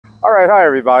All right, hi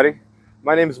everybody.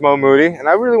 My name is Mo Moodie, and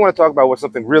I really want to talk about what's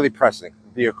something really pressing,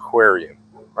 the aquarium,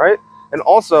 right? And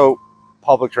also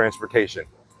public transportation,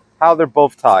 how they're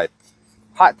both tied.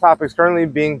 Hot topics currently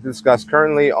being discussed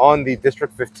currently on the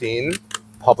District 15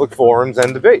 public forums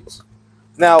and debates.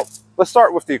 Now, let's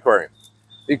start with the aquarium.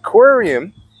 The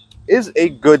aquarium is a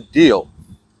good deal.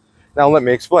 Now, let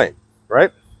me explain,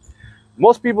 right?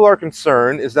 Most people are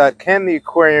concerned is that can the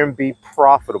aquarium be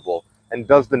profitable, and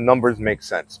does the numbers make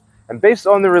sense? And based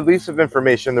on the release of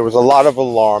information, there was a lot of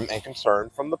alarm and concern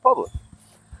from the public.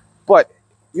 But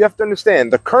you have to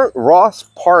understand, the current Ross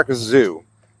Park Zoo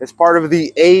is part of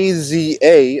the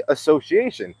AZA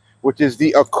Association, which is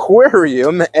the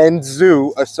Aquarium and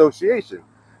Zoo Association.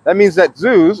 That means that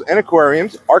zoos and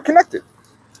aquariums are connected.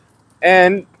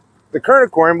 And the current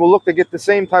aquarium will look to get the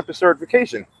same type of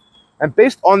certification. And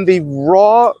based on the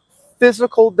raw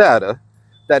physical data,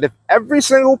 that if every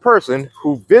single person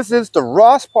who visits the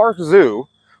Ross Park Zoo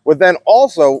would then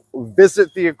also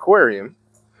visit the aquarium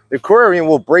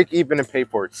will break even and pay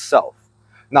for itself.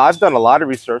 Now, I've done a lot of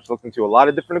research, looked into a lot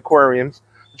of different aquariums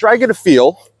to try to get a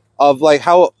feel of like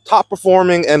how top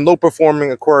performing and low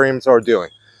performing aquariums are doing.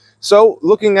 So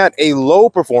looking at a low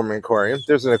performing aquarium,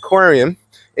 there's an aquarium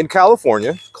in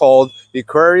California called the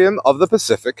Aquarium of the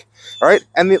Pacific, all right?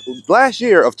 And the last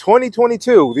year of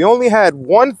 2022, they only had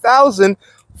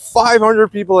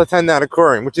 1,500 people attend that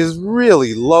aquarium, which is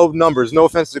really low numbers. No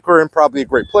offense to the aquarium, probably a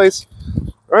great place,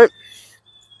 right?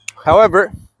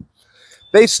 However,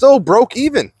 they still broke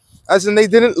even, as in they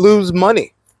didn't lose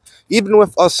money. Even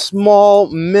with a small,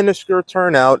 minuscule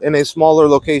turnout in a smaller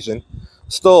location,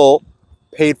 still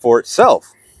paid for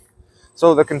itself.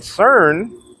 So the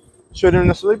concern shouldn't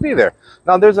necessarily be there.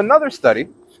 Now, there's another study,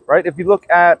 right? If you look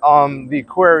at the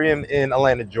aquarium in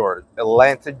Atlanta, Georgia,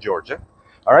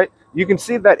 all right, you can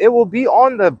see that it will be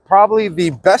on the probably the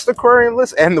best aquarium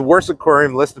list and the worst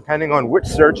aquarium list, depending on which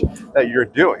search that you're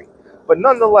doing. But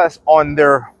nonetheless, on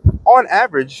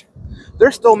average,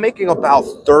 they're still making about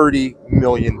 $30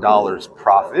 million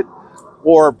profit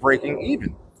or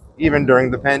breaking even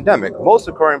during the pandemic. Most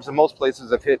aquariums in most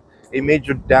places have hit a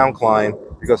major downcline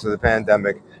because of the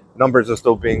pandemic. Numbers are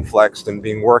still being flexed and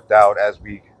being worked out as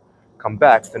we come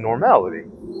back to normality,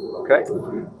 okay?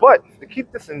 But to keep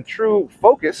this in true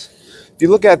focus, if you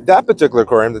look at that particular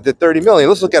aquarium that did 30 million,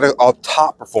 let's look at a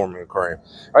top performing aquarium.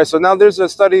 All right, so now there's a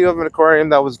study of an aquarium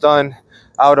that was done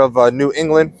out of New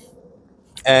England,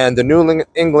 and the New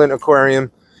England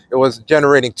aquarium, it was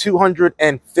generating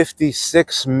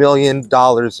 $256 million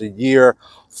a year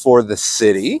for the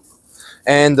city,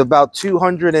 and about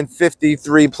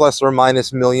 253 plus or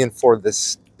minus million for the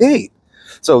state.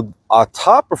 So a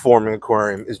top performing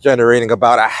aquarium is generating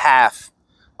about $500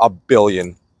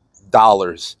 million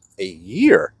a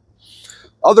year.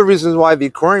 Other reasons why the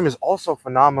aquarium is also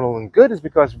phenomenal and good is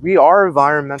because we are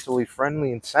environmentally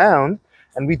friendly and sound,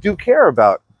 and we do care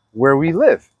about where we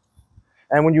live.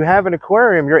 And when you have an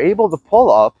aquarium, you're able to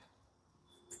pull up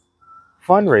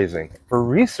fundraising for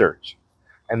research.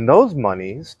 And those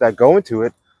monies that go into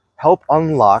it help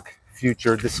unlock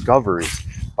future discoveries.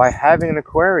 By having an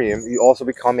aquarium, you also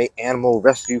become an animal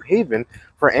rescue haven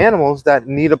for animals that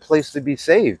need a place to be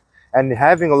saved. And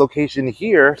having a location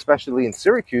here, especially in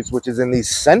Syracuse, which is in the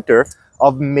center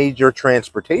of major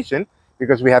transportation,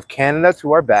 because we have Canada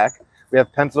to our back, we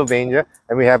have Pennsylvania,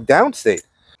 and we have downstate.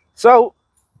 So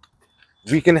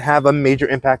we can have a major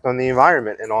impact on the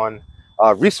environment and on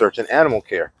research and animal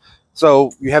care.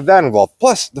 So you have that involved.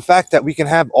 Plus the fact that we can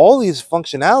have all these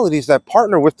functionalities that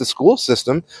partner with the school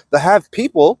system to have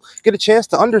people get a chance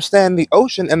to understand the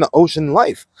ocean and the ocean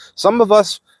life. Some of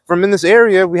us from in this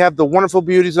area, we have the wonderful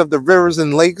beauties of the rivers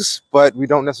and lakes, but we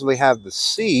don't necessarily have the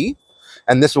sea.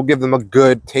 And this will give them a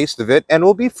good taste of it, and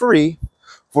will be free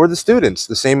for the students,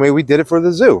 the same way we did it for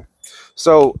the zoo.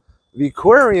 So the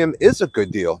aquarium is a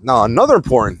good deal. Now, another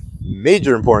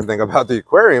major important thing about the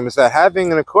aquarium is that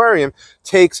having an aquarium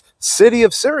takes city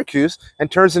of Syracuse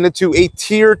and turns it into a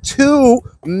tier 2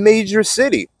 major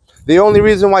city. The only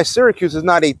reason why Syracuse is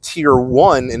not a tier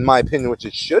 1, in my opinion, which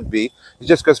it should be, is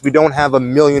just because we don't have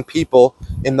 1 million people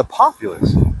in the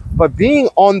populace. But being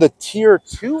on the tier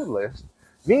 2 list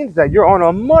means that you're on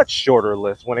a much shorter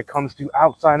list when it comes to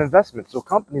outside investments. So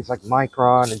companies like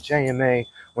Micron and JMA,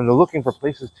 when they're looking for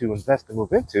places to invest and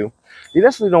move into, you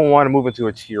necessarily don't want to move into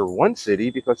a tier 1 city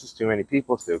because it's too many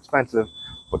people, it's too expensive.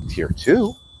 But tier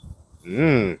 2,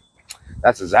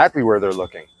 that's exactly where they're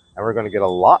looking. And we're going to get a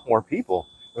lot more people.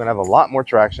 We're going to have a lot more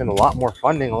traction, a lot more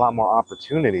funding, a lot more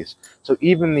opportunities. So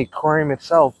even the aquarium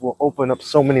itself will open up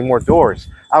so many more doors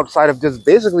outside of just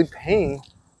basically paying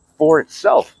for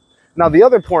itself. Now, the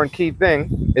other important key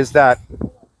thing is that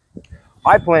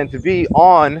I plan to be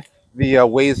on the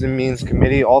Ways and Means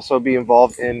Committee, also be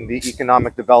involved in the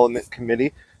Economic Development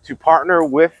Committee to partner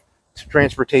with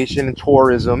transportation and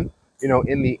tourism,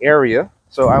 in the area.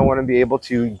 So I want to be able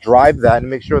to drive that and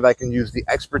make sure that I can use the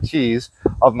expertise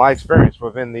of my experience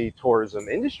within the tourism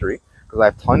industry, because I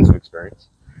have tons of experience,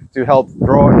 to help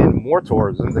draw in more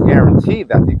tourism to guarantee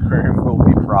that the aquarium will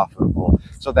be profitable,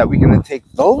 so that we can then take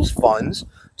those funds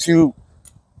to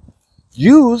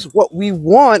use what we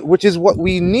want, which is what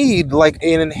we need, like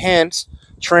an enhanced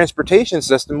transportation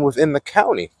system within the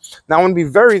county. Now, I want to be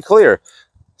very clear.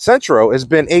 Centro has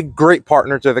been a great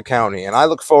partner to the county, and I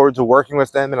look forward to working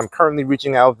with them, and I'm currently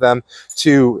reaching out to them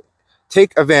to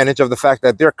take advantage of the fact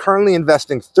that they're currently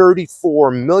investing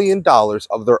 $34 million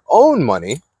of their own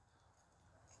money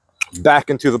back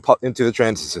into the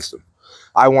transit system.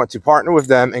 I want to partner with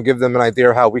them and give them an idea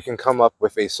of how we can come up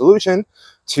with a solution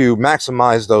to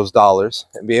maximize those dollars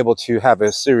and be able to have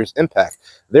a serious impact.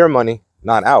 Their money,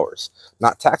 not ours,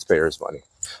 not taxpayers' money.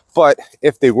 But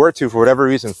if they were to, for whatever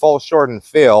reason, fall short and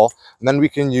fail, then we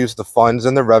can use the funds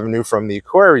and the revenue from the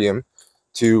aquarium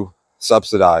to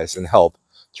subsidize and help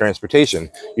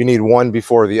transportation. You need one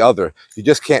before the other. You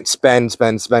just can't spend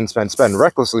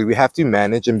recklessly. We have to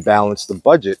manage and balance the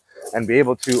budget and be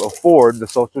able to afford the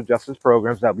social justice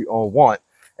programs that we all want.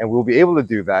 And we'll be able to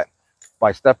do that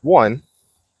by step one,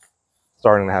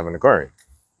 starting to have an aquarium.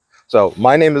 So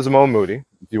my name is Mo Moodie.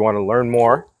 If you want to learn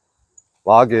more,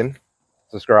 log in,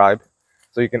 subscribe,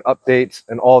 so you can update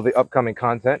and all the upcoming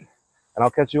content, and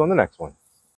I'll catch you on the next one.